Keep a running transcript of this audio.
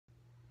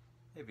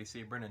Hey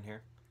VC, Brennan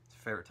here. It's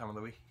your favorite time of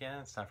the week again.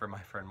 It's time for my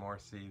friend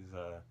Morrissey's,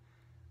 oh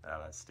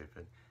that's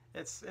stupid.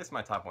 It's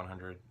my top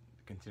 100,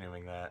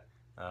 continuing that.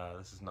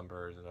 This is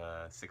numbers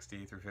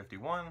 60 through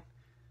 51.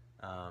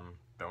 Don't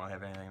really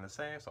have anything to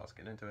say, so let's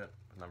get into it.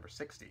 Number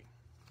 60.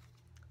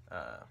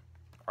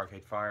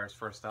 Arcade Fire's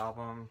first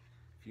album,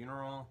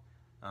 Funeral.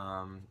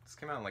 This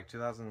came out in like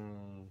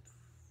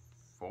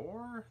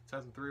 2004,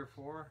 2003 or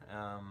 4.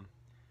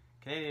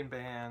 Canadian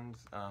band.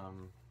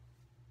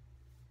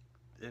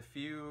 If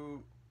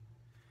you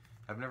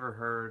have never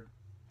heard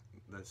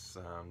this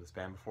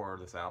band before,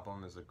 this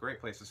album is a great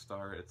place to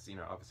start. It's, you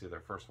know, obviously their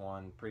first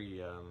one,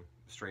 pretty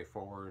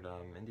straightforward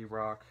indie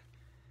rock.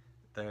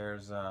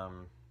 There's I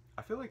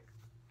feel like,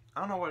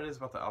 I don't know what it is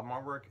about the album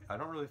artwork. I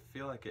don't really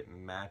feel like it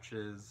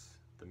matches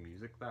the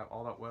music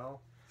all that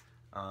well.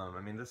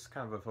 I mean, this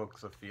kind of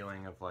evokes a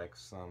feeling of like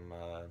some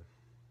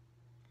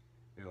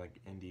maybe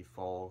like indie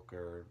folk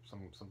or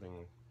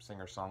something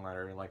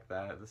singer-songwriter like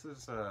that. This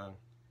is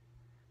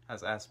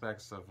has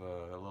aspects of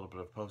a little bit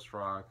of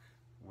post-rock,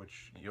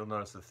 which you'll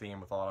notice the theme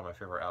with a lot of my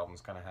favorite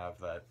albums kind of have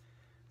that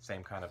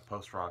same kind of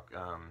post-rock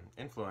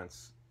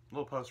influence. A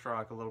little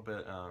post-rock, a little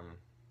bit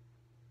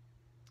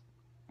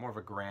more of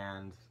a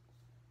grand,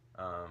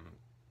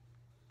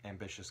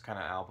 ambitious kind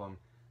of album.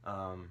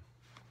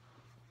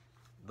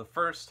 The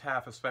first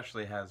half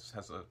especially has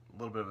a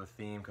little bit of a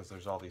theme because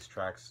there's all these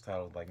tracks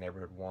titled like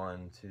Neighborhood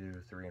 1,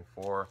 2, 3, and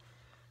 4.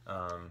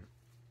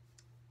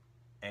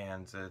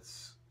 And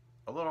it's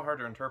a little hard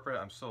to interpret.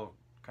 I'm still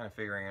kind of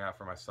figuring it out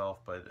for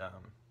myself, but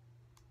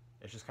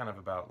it's just kind of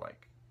about,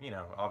 like, you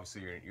know,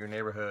 obviously your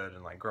neighborhood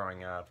and like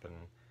growing up and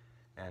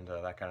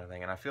that kind of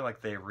thing. And I feel like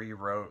they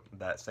rewrote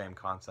that same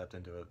concept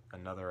into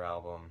another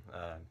album.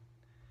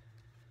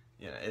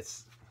 You know,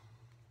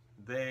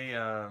 they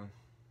are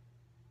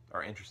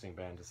an interesting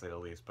band to say the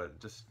least, but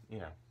just, you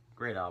know,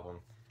 great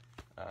album.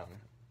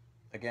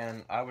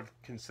 Again, I would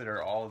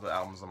consider all of the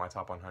albums on my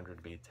top 100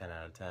 to be 10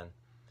 out of 10.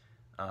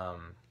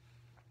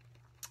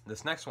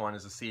 This next one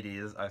is a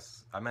CD.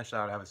 I mentioned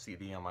I would have a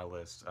CD on my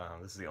list.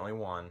 This is the only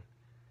one.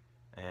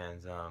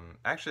 And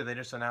actually, they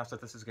just announced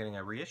that this is getting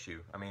a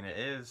reissue. I mean, it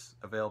is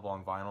available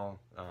on vinyl.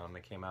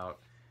 It came out,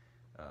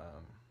 I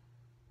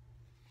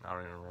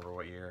don't even remember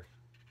what year,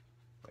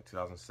 like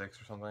 2006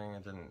 or something.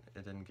 It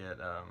didn't get,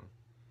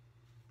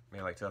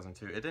 maybe like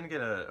 2002. It didn't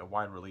get a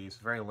wide release,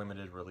 very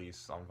limited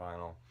release on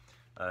vinyl.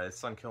 It's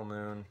Sun Kil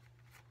Moon,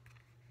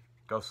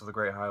 Ghosts of the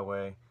Great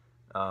Highway.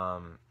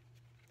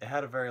 It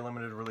had a very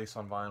limited release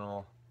on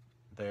vinyl.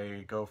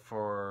 They go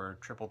for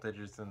triple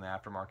digits in the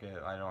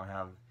aftermarket. I don't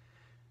have,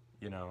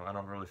 you know, I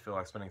don't really feel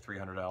like spending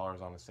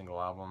 $300 on a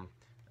single album,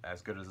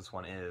 as good as this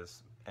one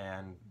is.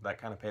 And that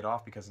kind of paid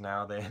off because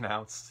now they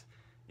announced,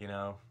 you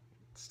know,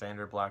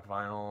 standard black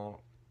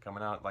vinyl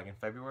coming out like in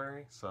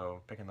February.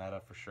 So picking that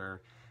up for sure.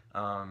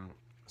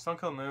 Sun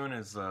Kil Moon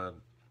is a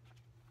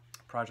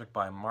project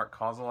by Mark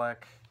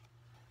Kozilek.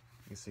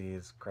 You see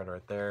his credit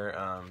right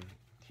there.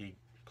 He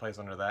plays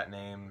under that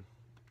name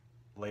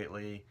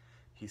lately.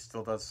 He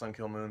still does Sun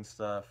Kil Moon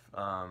stuff.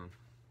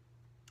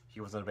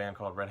 He was in a band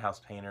called Red House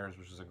Painters,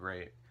 which is a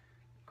great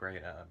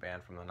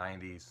band from the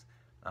 90s.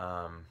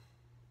 Got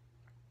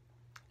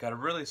a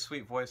really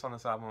sweet voice on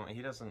this album.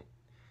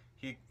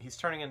 He's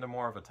turning into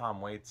more of a Tom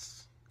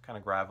Waits kind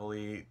of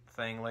gravelly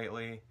thing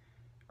lately,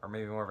 or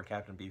maybe more of a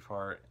Captain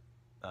Beefheart.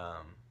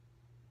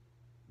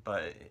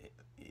 But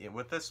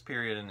with this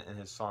period in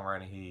his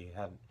songwriting, he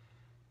had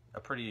a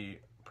pretty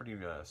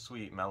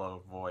sweet,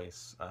 mellow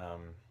voice.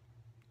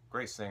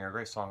 Great singer,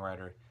 great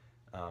songwriter.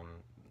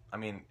 I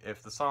mean,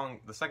 if the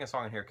second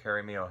song in here,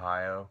 Carry Me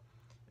Ohio,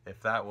 if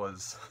that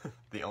was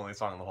the only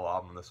song in the whole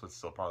album, this would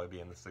still probably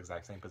be in this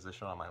exact same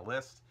position on my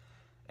list.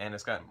 And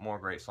it's got more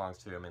great songs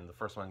too. I mean, the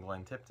first one,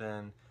 Glenn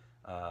Tipton,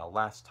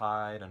 Last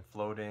Tide and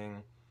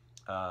Floating,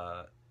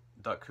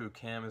 Duck Koo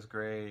Kim is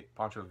great,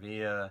 Pancho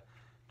Villa,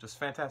 just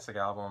fantastic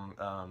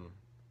album.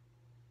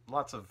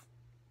 Lots of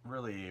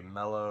really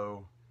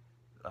mellow,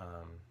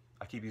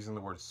 I keep using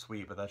the word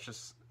sweet, but that's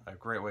just a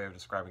great way of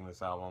describing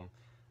this album.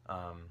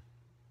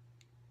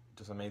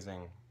 Just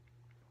amazing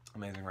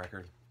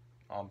record.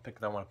 I'll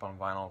pick that one up on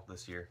vinyl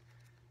this year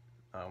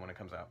when it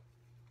comes out.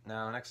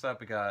 Now, next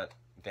up we got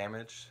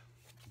Damaged,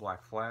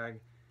 Black Flag.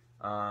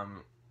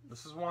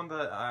 This is one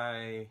that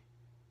I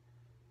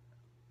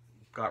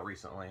got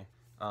recently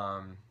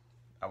at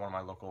one of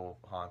my local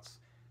haunts.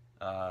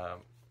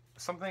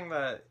 Something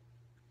that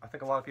I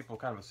think a lot of people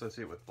kind of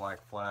associate with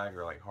Black Flag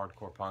or like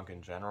hardcore punk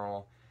in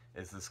general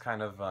is this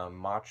kind of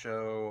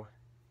macho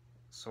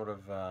sort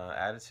of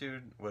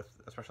attitude with,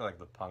 especially like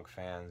the punk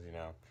fans, you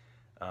know.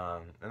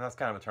 And that's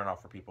kind of a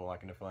turnoff for people. I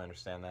can definitely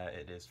understand that.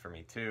 It is for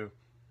me too.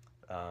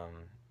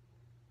 And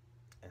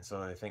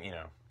so they think, you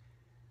know,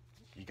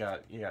 you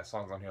got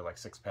songs on here like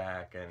Six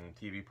Pack and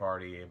TV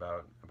Party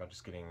about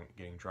just getting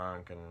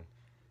drunk and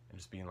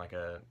just being like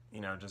a,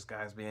 you know, just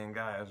guys being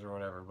guys or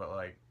whatever. But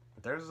like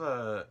there's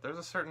a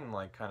certain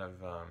like kind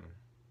of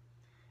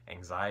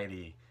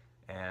anxiety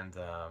and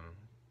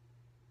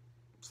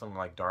some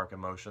like dark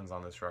emotions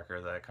on this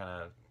record that kind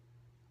of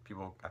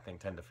people I think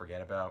tend to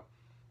forget about.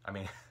 I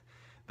mean,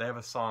 they have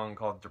a song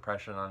called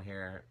Depression on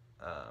here.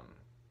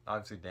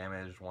 Obviously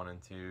Damaged 1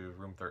 and 2,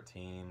 Room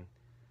 13,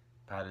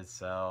 Padded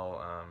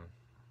Cell,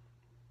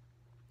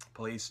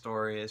 Police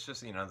Story. It's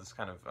just, you know, this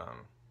kind of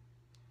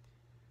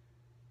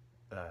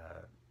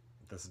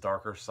this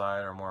darker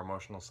side or more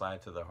emotional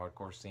side to the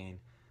hardcore scene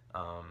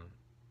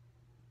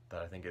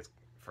that I think gets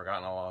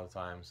forgotten a lot of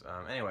times.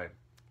 Anyway,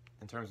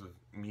 in terms of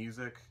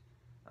music,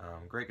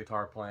 great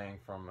guitar playing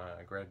from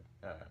Greg.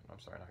 I'm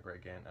sorry, not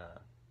Greg Ginn.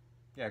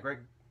 Yeah, Greg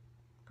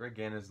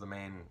Ginn is the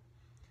main,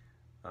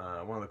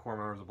 one of the core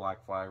members of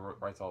Black Flag.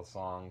 Writes all the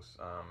songs.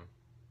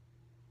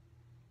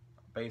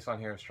 Bass on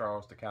here is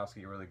Charles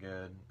Stokowski, really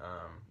good.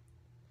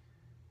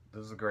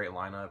 This is a great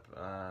lineup.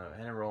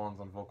 Henry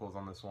Rollins on vocals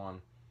on this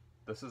one.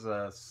 This is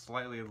a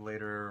slightly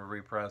later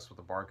repress with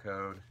a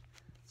barcode.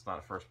 It's not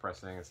a first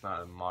pressing. It's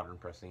not a modern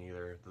pressing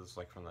either. This is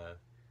like from the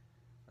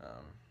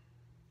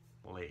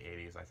late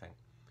 80s, I think.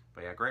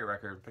 But yeah, great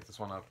record. Pick this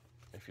one up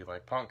if you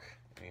like punk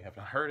and you have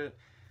not heard it.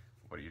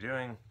 What are you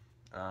doing?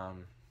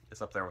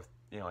 It's up there with,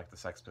 you know, like the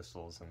Sex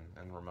Pistols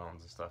and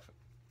Ramones and stuff.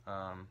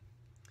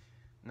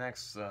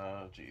 Next,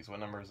 geez, what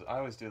number is it? I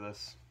always do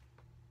this.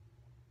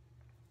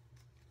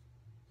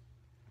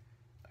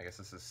 I guess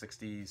this is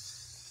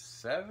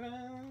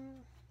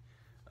 67?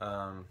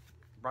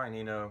 Brian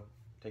Eno,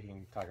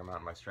 Taking Tiger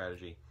Mountain by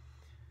Strategy.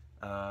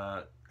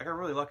 I got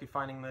really lucky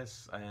finding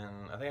this,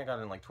 and I think I got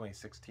it in like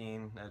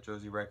 2016 at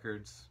Josie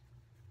Records.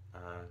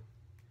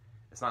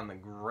 It's not in the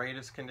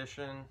greatest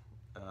condition,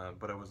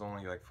 but it was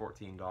only like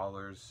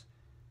 $14.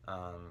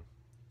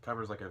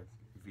 Covers like a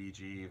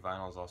VG.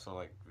 Vinyl is also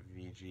like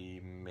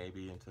VG,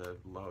 maybe into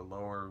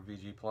lower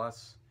VG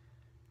plus.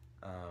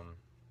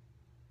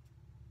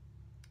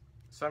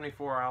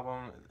 74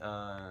 album.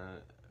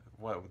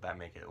 What would that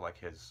make it? Like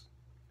his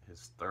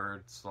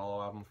third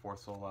solo album,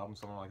 fourth solo album,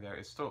 something like that.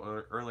 It's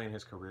still early in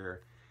his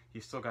career.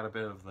 He's still got a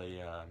bit of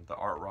the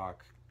art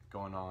rock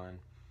going on.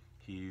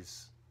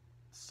 He's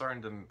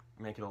starting to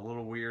make it a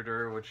little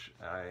weirder, which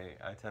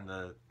I tend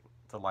to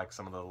like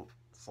some of the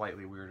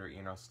slightly weirder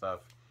Eno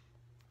stuff.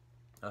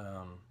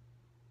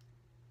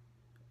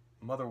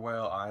 Mother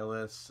Whale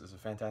Eyeless is a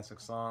fantastic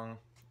song.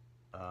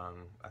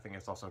 I think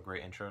it's also a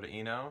great intro to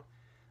Eno.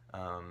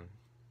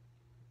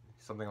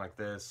 Something like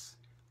this,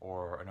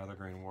 or Another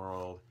Green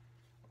World,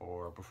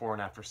 or Before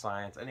and After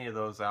Science. Any of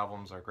those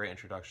albums are a great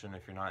introduction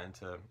if you're not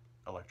into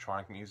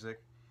electronic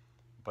music,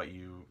 but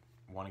you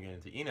want to get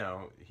into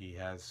Eno. He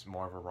has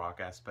more of a rock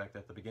aspect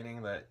at the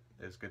beginning that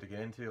is good to get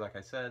into, like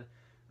I said.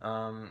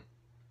 I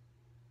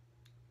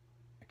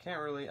can't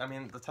really, I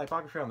mean, the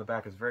typography on the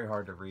back is very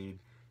hard to read.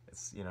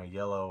 It's, you know,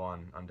 yellow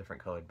on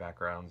different colored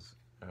backgrounds,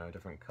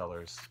 different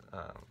colors,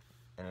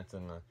 and it's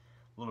in a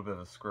little bit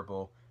of a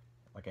scribble,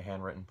 like a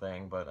handwritten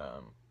thing, but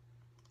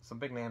some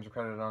big names are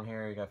credited on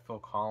here. You got Phil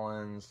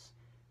Collins,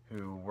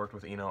 who worked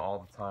with Eno all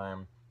the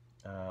time,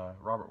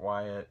 Robert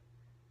Wyatt.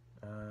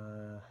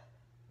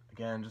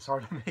 Again, just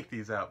hard to make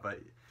these out, but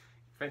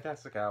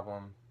fantastic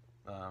album.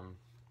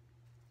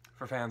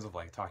 For fans of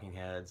like Talking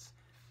Heads,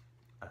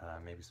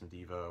 maybe some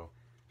Devo.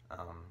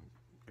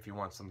 If you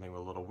want something a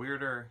little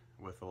weirder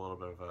with a little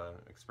bit of a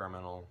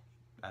experimental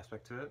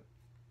aspect to it,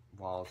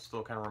 while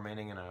still kind of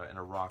remaining in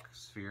a rock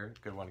sphere,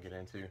 good one to get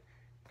into.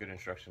 Good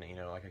introduction to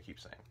Eno, like I keep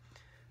saying.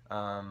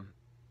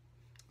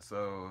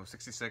 So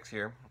 66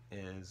 here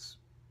is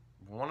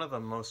one of the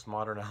most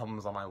modern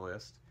albums on my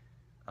list.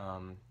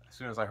 As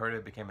soon as I heard it,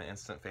 it became an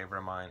instant favorite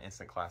of mine,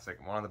 instant classic,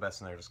 one of the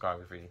best in their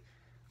discography.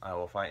 I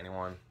will fight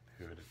anyone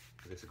who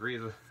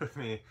disagrees with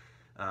me.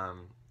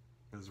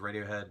 This is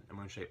Radiohead, A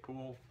Moon-Shaped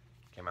Pool.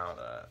 Came out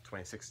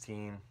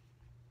 2016.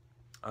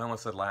 I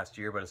almost said last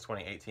year, but it's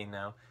 2018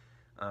 now.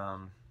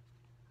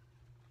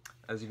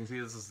 As you can see,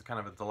 this is kind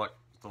of a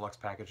deluxe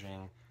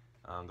packaging.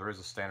 There is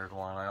a standard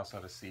one. I also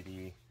have a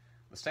CD.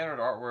 The standard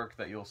artwork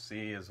that you'll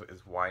see is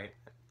white,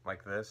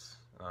 like this.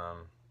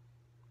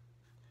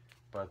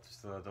 But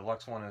the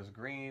deluxe one is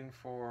green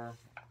for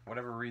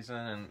whatever reason,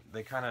 and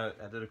they kind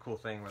of did a cool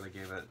thing where they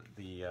gave it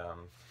the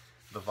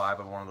vibe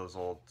of one of those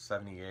old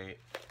 '78,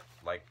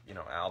 like, you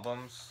know,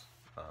 albums.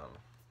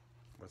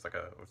 It's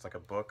like a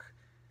book.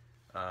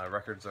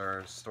 Records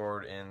are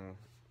stored in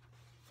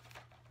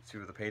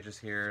two of the pages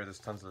here. There's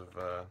tons of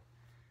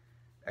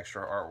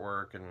extra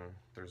artwork, and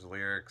there's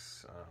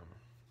lyrics.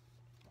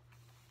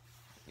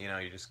 You know,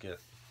 you just get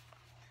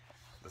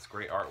this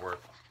great artwork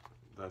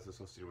that's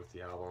associated with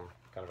the album,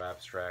 kind of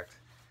abstract.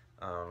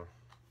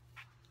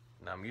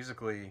 Now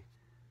musically,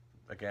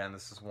 again,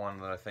 this is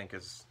one that I think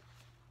is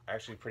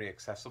actually pretty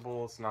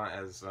accessible. It's not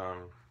as,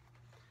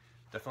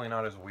 definitely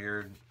not as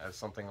weird as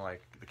something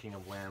like The King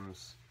of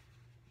Limbs.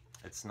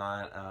 It's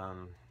not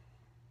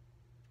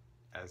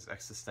as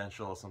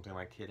existential as something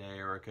like Kid A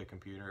or a Kid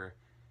Computer.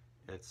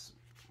 It's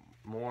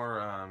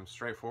more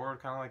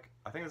straightforward, kind of like,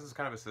 I think this is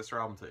kind of a sister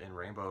album to In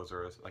Rainbows,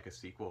 or like a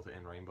sequel to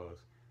In Rainbows,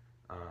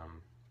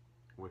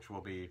 which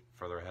will be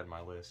further ahead in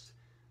my list,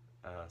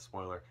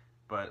 spoiler.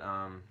 But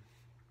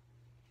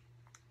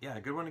yeah,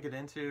 a good one to get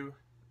into.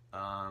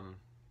 I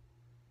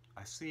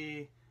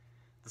see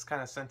this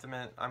kind of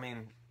sentiment. I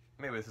mean,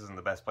 maybe this isn't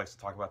the best place to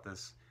talk about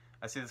this.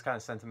 I see this kind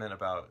of sentiment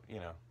about, you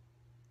know,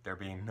 there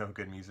being no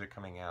good music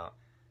coming out,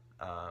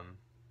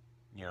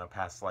 you know,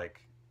 past like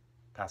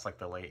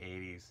the late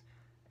 80s.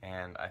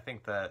 And I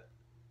think that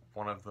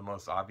one of the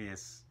most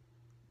obvious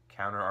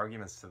counter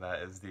arguments to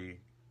that is the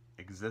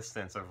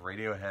existence of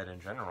Radiohead in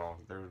general.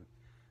 They're,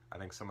 I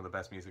think, some of the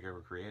best music ever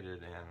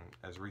created, and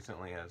as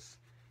recently as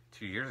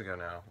 2 years ago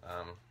now,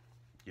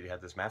 you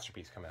had this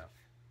masterpiece come out.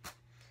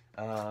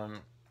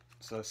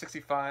 So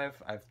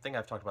 65, I think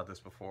I've talked about this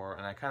before,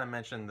 and I kind of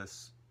mentioned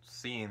this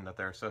scene that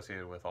they're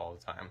associated with all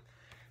the time.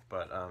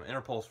 But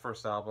Interpol's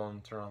first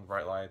album, Turn On the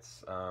Bright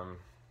Lights,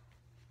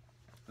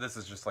 this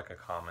is just like a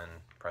common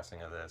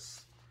pressing of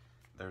this.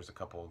 There's a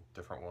couple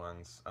different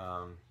ones.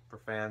 For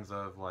fans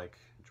of like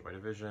Joy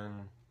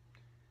Division,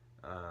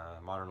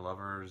 Modern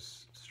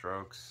Lovers,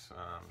 Strokes,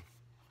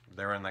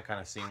 they're in that kind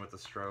of scene with the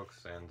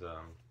Strokes and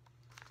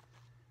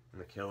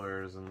the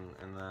Killers and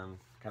them,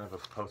 kind of a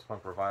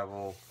post-punk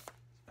revival,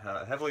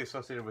 heavily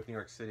associated with New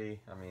York City.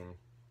 I mean,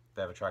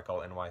 they have a track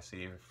called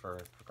NYC for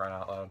crying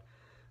out loud.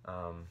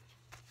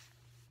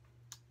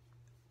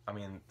 I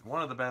mean,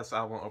 one of the best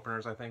album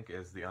openers, I think,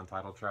 is the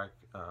untitled track,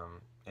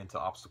 Into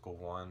Obstacle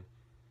 1.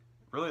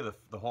 Really,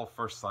 the whole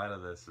first side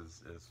of this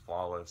is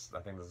flawless.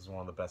 I think this is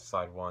one of the best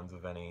side ones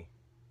of any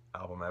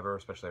album ever,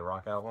 especially a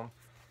rock album.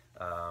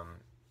 I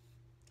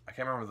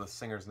can't remember the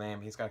singer's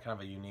name. He's got kind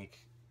of a unique,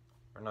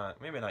 or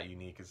not, maybe not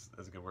unique is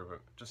a good word, but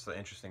just an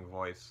interesting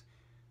voice,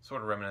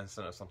 sort of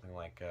reminiscent of something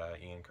like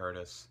Ian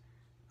Curtis.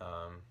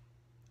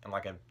 And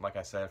like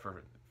I said,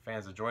 for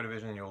fans of Joy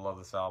Division, you'll love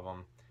this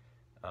album.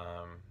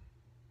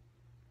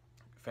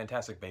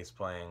 Fantastic bass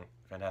playing,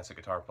 fantastic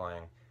guitar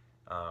playing.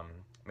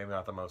 Maybe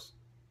not the most,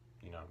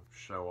 you know,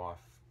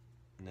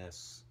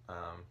 show-offness,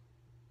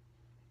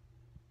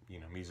 you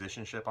know,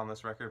 musicianship on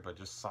this record, but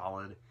just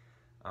solid.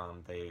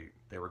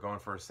 They were going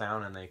for a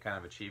sound, and they kind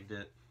of achieved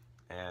it,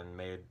 and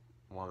made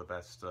one of the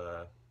best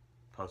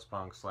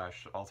post-punk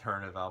 /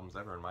 alternative albums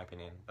ever, in my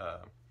opinion.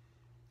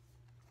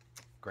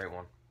 Great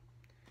one.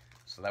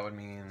 So that would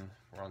mean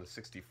we're on to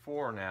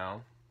 64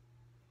 now.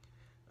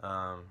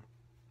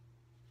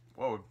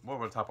 What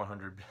would a top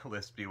 100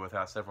 list be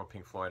without several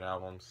Pink Floyd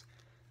albums?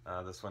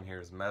 This one here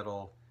is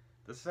Metal.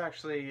 This is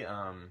actually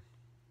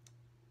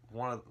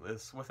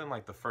it's within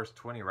like the first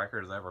 20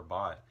 records I ever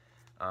bought.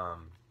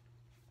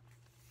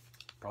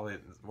 Probably,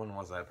 when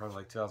was that? Probably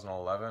like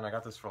 2011. I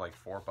got this for like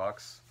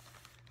 $4,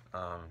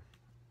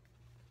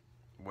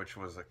 which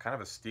was kind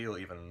of a steal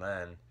even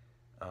then.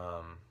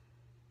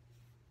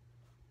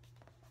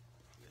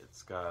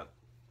 It's got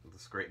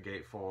this great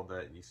gatefold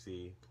that you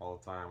see all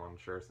the time on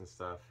shirts and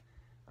stuff.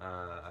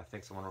 I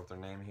think someone wrote their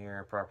name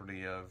here,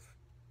 property of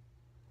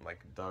like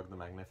Doug the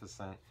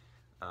Magnificent.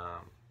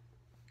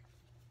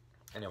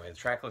 Anyway, the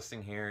track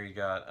listing here, you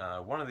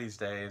got One of These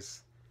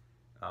Days,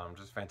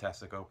 just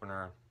fantastic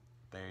opener.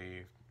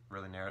 They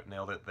really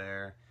nailed it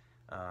there.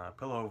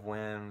 Pillow of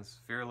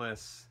Winds,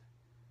 Fearless,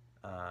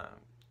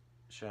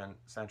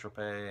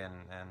 Saint-Tropez,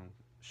 and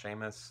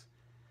Seamus,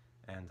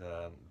 and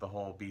the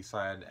whole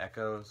B-side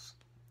Echoes,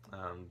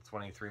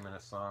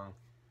 23-minute song.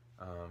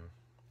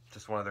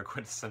 Just one of their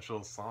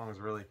quintessential songs,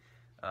 really.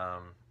 I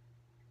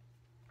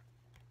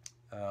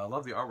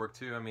love the artwork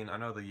too. I mean, I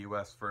know the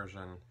US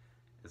version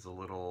is a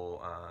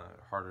little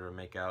harder to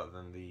make out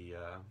than the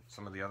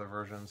some of the other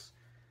versions,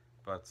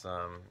 but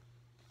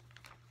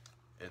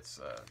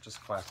it's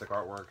just classic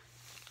artwork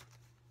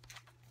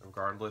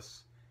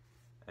regardless,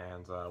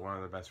 and one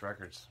of the best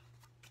records.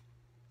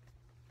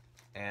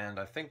 And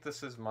I think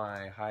this is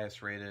my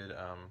highest rated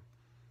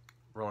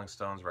Rolling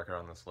Stones record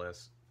on this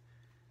list.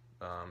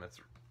 It's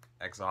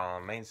Exile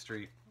on Main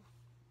Street.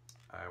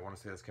 I want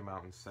to say this came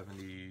out in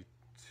 72.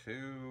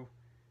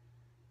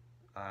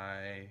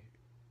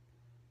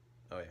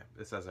 Oh yeah,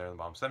 it says there in the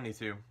bottom,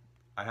 72.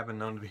 I have been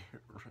known to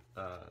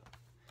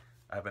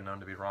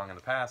be wrong in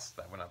the past.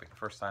 That would not be the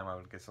first time I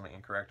would get something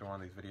incorrect in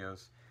one of these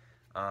videos.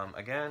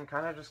 Again,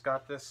 kind of just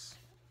got this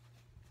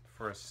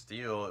for a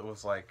steal. It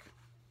was like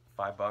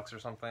 $5 or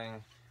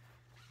something,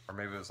 or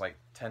maybe it was like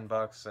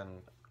 $10. And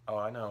oh,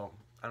 I know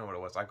what it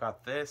was. I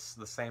got this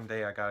the same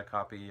day I got a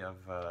copy of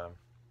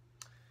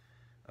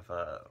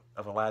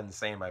Aladdin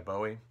Sane by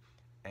Bowie,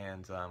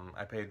 and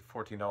I paid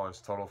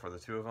 $14 total for the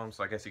two of them.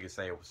 So I guess you could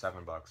say it was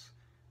 $7.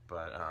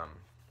 But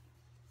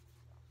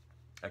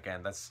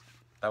again, that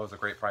was a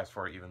great price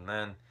for it even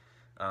then.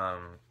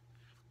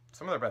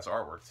 Some of their best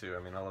artwork too. I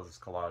mean, I love this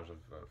collage of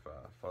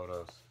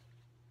photos.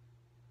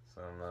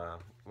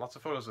 Lots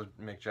of photos of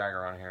Mick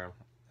Jagger on here,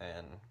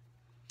 and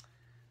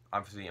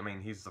obviously, I mean,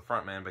 he's the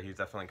front man, but he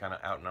definitely kind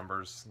of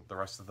outnumbers the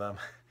rest of them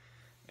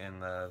in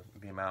the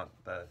amount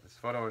that this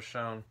photo is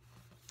shown.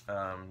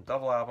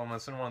 Double album.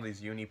 It's in one of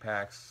these uni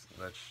packs,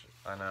 which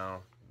I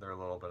know they're a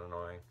little bit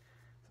annoying.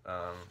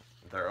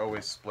 They're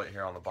always split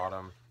here on the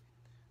bottom,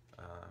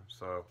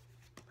 so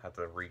have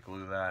to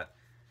re-glue that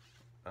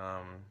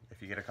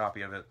if you get a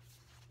copy of it.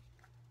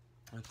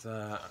 It's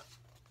I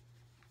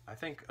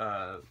think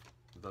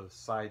the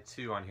side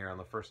 2 on here on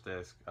the first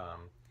disc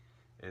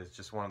is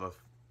just one of the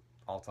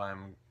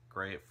all-time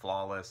great,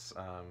 flawless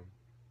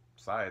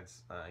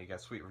sides. You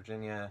got Sweet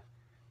Virginia,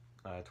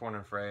 Torn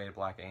and Frayed,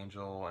 Black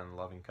Angel, and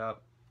Loving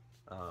Cup.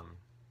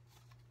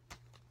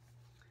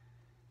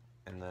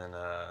 And then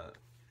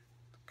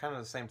kind of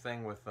the same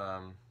thing with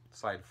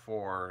side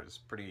 4 is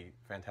pretty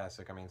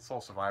fantastic. I mean, Soul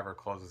Survivor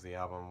closes the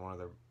album, one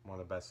of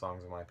the best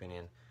songs in my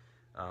opinion.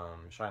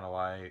 Shine a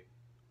Light,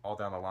 All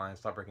Down the Line,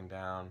 Stop Breaking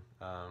Down.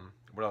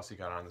 What else you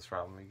got on this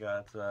album? You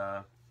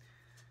got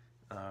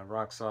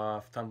Rocks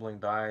Off, Tumbling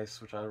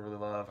Dice, which I really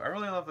love. I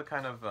really love the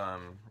kind of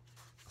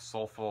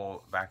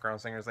soulful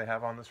background singers they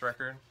have on this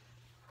record.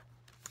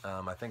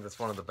 I think that's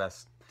one of the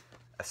best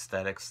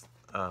aesthetics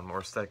or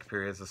aesthetic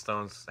periods the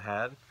Stones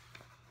had.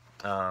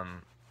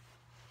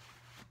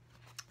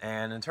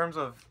 And in terms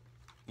of,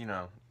 you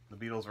know, the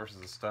Beatles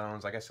versus the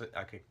Stones, I guess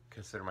I could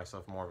consider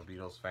myself more of a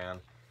Beatles fan.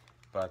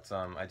 But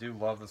I do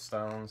love the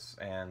Stones,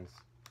 and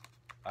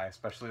I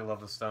especially love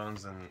the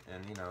Stones and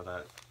you know,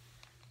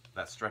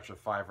 that stretch of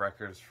 5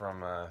 records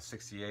from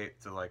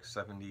 68 to like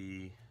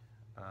 70,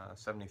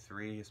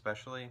 73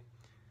 especially.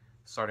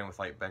 Starting with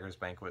like Beggar's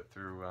Banquet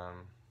through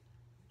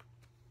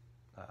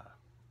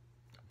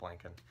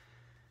blanking.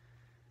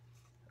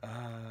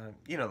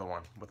 You know the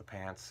one with the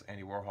pants,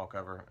 Andy Warhol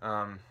cover.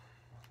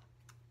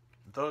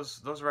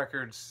 Those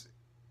records,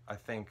 I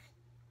think,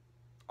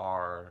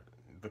 are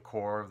the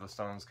core of the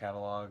Stones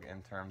catalog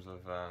in terms of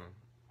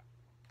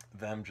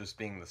them just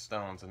being the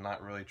Stones and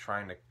not really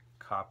trying to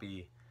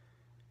copy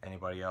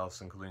anybody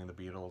else, including the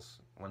Beatles.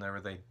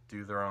 Whenever they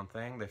do their own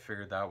thing, they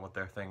figured out what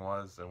their thing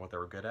was and what they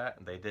were good at,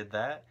 and they did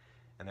that,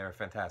 and they were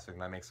fantastic,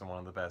 and that makes them one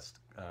of the best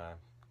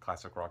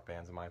classic rock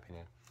bands, in my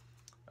opinion.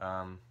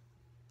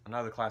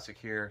 Another classic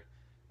here,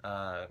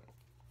 I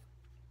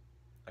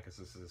guess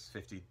this is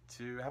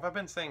 52. Have I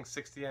been saying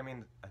 60? I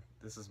mean,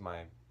 this is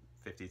my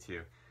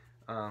 52.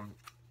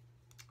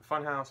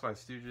 Funhouse by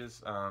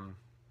Stooges.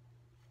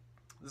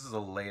 This is a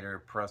later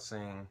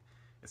pressing.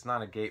 It's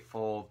not a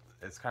gatefold.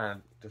 It's kind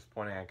of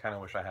disappointing. I kind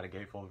of wish I had a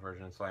gatefold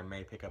version, so I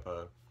may pick up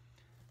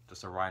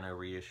just a Rhino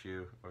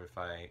reissue, or if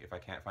I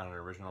can't find an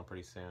original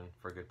pretty soon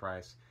for a good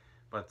price.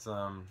 But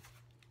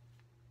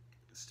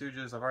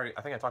Stooges,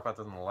 I think I talked about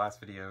this in the last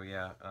video,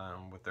 yeah,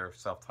 with their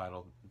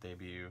self-titled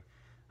debut.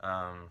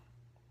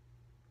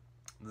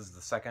 This is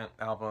the second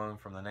album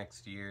from the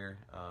next year.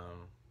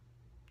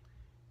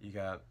 You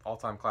got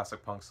all-time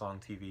classic punk song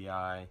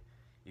TVI.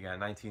 You got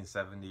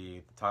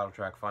 1970, the title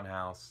track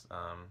Funhouse.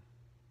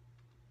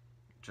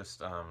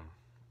 Just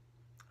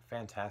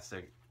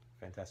fantastic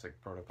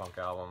proto-punk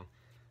album.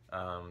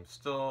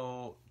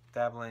 Still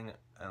dabbling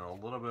in a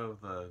little bit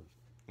of the,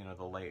 you know,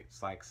 the late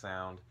psych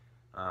sound.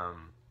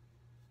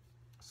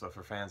 So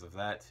for fans of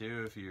that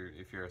too, if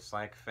you're a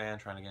psych fan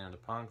trying to get into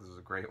punk, this is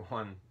a great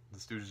one. The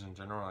Stooges in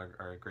general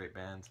are a great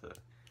band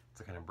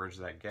to kind of bridge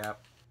that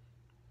gap.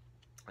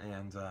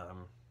 And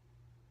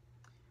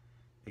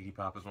Iggy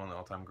Pop is one of the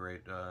all-time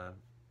great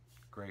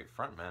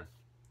frontmen,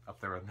 up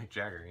there with Mick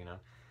Jagger, you know,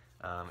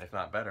 if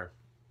not better.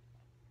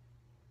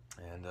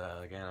 And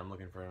again, I'm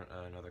looking for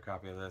another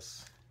copy of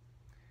this,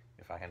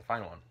 if I can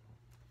find one.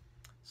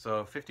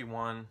 So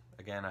 51,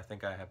 again, I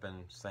think I have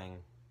been saying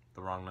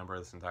the wrong number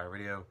this entire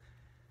video.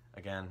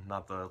 Again,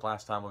 not the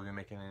last time we'll be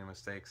making any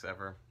mistakes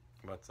ever.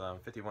 But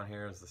 51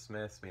 here is the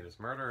Smiths, Meet His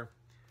Murder.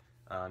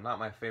 Not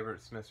my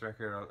favorite Smiths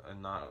record,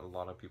 and not a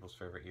lot of people's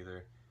favorite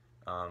either.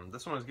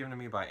 This one was given to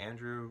me by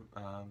Andrew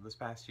this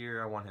past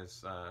year. I won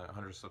his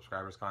 100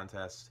 subscribers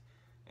contest,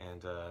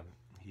 and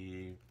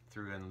he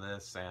threw in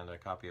this and a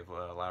copy of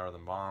Louder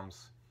Than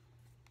Bombs,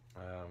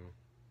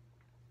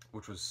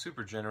 which was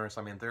super generous.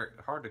 I mean, they're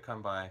hard to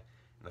come by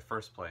in the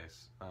first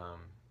place,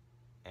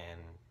 and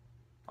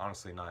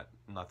honestly not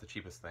the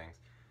cheapest things.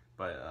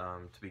 But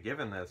to be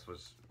given this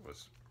was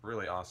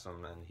really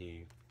awesome, and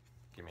he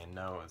gave me a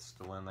note. It's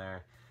still in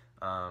there.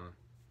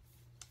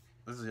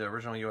 This is the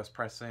original U.S.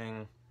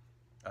 pressing.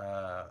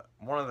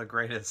 One of the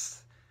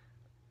greatest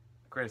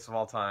of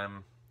all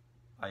time.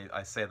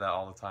 I say that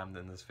all the time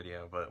in this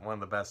video, but one of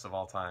the best of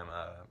all time.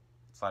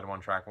 Side 1,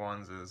 track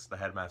 1s is the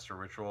Headmaster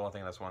Ritual. I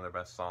think that's one of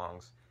their best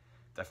songs.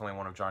 Definitely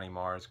one of Johnny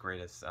Marr's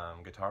greatest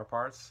guitar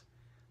parts.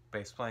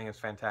 Bass playing is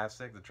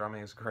fantastic. The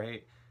drumming is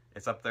great.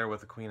 It's up there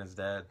with The Queen Is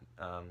Dead.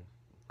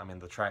 I mean,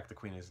 the track The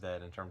Queen Is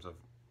Dead in terms of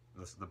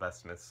the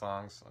best Smith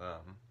songs,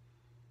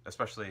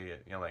 especially,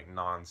 you know, like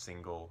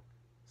non-single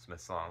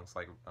Smith songs,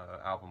 like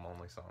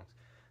album-only songs.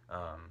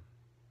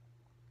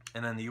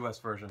 And then the U.S.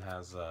 version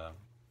has,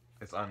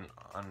 it's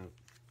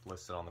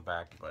unlisted on the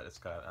back, but it's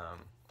got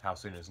How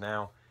Soon Is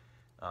Now,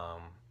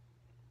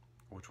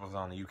 which was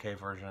on the UK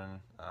version.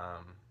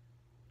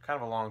 Kind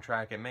of a long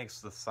track. It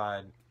makes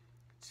side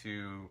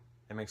 2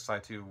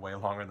 way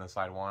longer than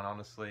side 1,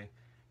 honestly,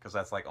 because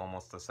that's like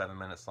almost a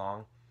 7-minute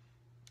song.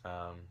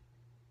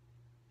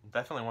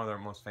 Definitely one of their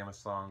most famous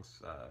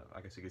songs.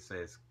 I guess you could say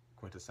it's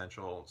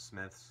quintessential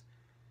Smiths.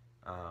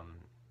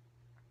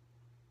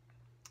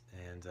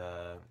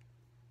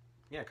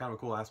 Yeah, kind of a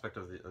cool aspect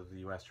of the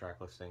U.S.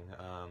 track listing.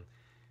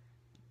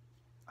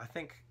 I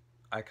think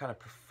I kind of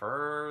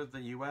prefer the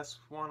U.S.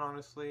 one,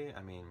 honestly.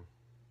 I mean,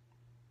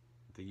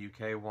 The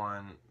UK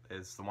one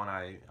is the one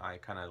I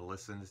kind of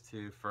listened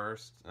to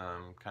first,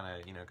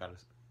 kind of, you know,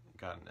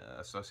 got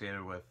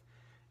associated with,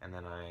 and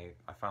then I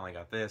finally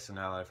got this, and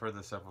now that I've heard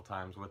this several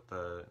times with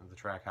the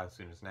track How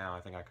Soon Is Now,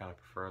 I think I kind of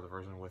prefer the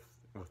version with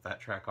that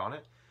track on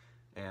it,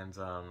 and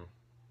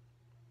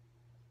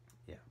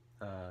yeah,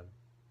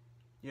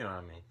 you know what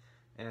I mean.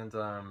 And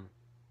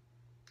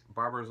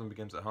Barbarism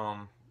Begins at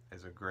Home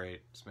is a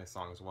great Smith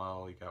song as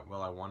well. You got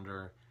Will I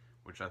Wonder,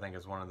 which I think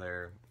is one of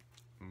their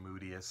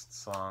moodiest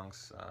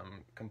songs,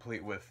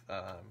 complete with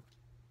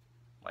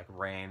like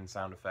rain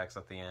sound effects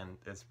at the end.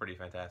 It's pretty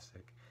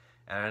fantastic.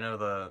 And I know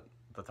the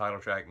title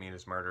track, Mean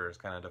Is Murder, is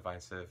kind of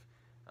divisive.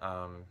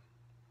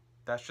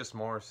 That's just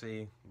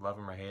Morrissey, love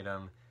him or hate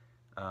him,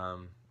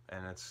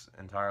 and it's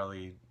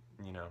entirely,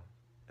 you know,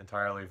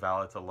 entirely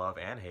valid to love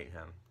and hate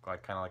him,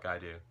 like kind of like I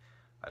do.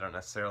 I don't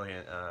necessarily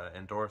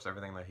endorse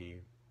everything that he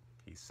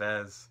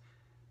says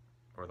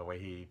or the way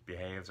he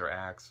behaves or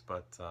acts,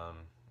 but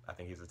I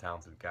think he's a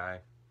talented guy.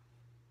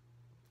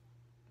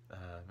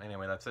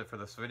 Anyway, that's it for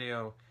this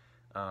video.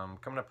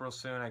 Coming up real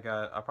soon,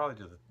 I'll probably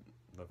do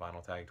the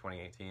Vinyl Tag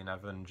 2018.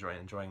 I've been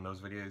enjoying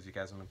those videos you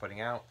guys have been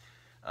putting out.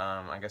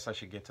 I guess I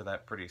should get to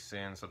that pretty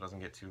soon so it doesn't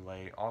get too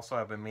late. Also,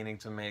 I've been meaning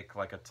to make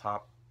like a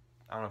top,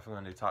 I don't know if I'm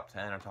going to do top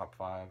 10 or top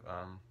 5.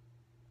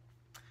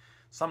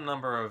 Some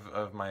number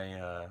of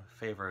my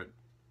favorite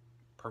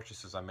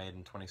purchases I made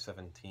in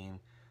 2017,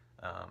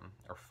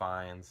 or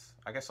finds.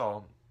 I guess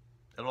it'll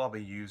all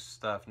be used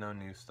stuff, no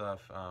new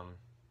stuff.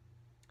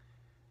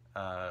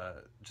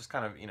 Just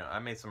kind of, you know, I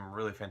made some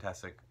really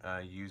fantastic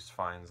used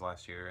finds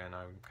last year, and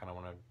I kind of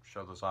want to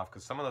show those off,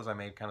 because some of those I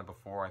made kind of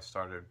before I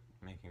started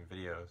making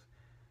videos,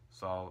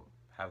 so I'll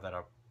have that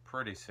up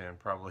pretty soon,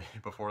 probably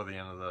before the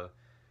end of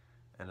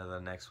the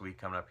next week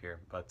coming up here.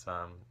 But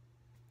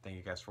thank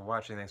you guys for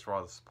watching. Thanks for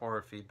all the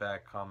support,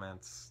 feedback,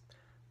 comments,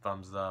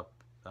 thumbs up,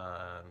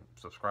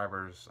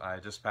 subscribers. I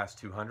just passed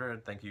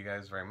 200. Thank you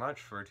guys very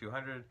much for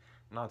 200. I'm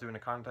not doing a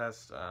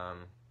contest. I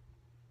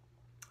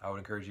would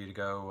encourage you to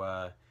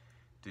go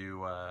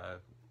do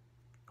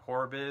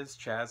Horror Biz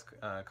Chaz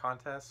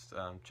contest.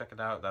 Check it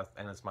out.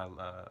 And it's my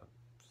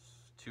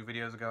 2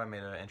 videos ago I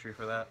made an entry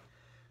for that.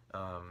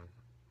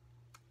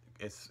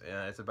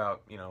 It's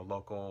about, you know,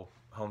 local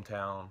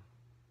hometown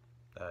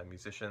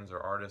musicians or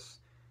artists,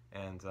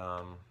 and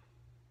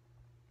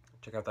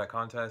check out that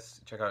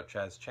contest. Check out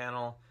Chaz's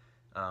channel,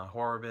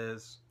 Horror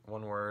Biz,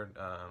 one word.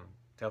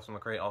 Tales from the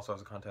Crate also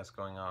has a contest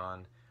going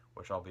on,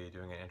 which I'll be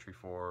doing an entry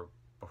for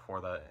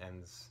before that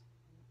ends,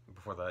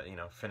 before that, you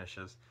know,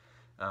 finishes.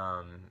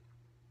 Yeah,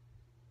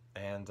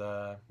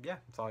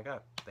 that's all I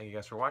got. Thank you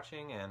guys for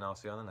watching, and I'll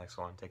see you on the next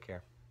one. Take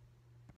care.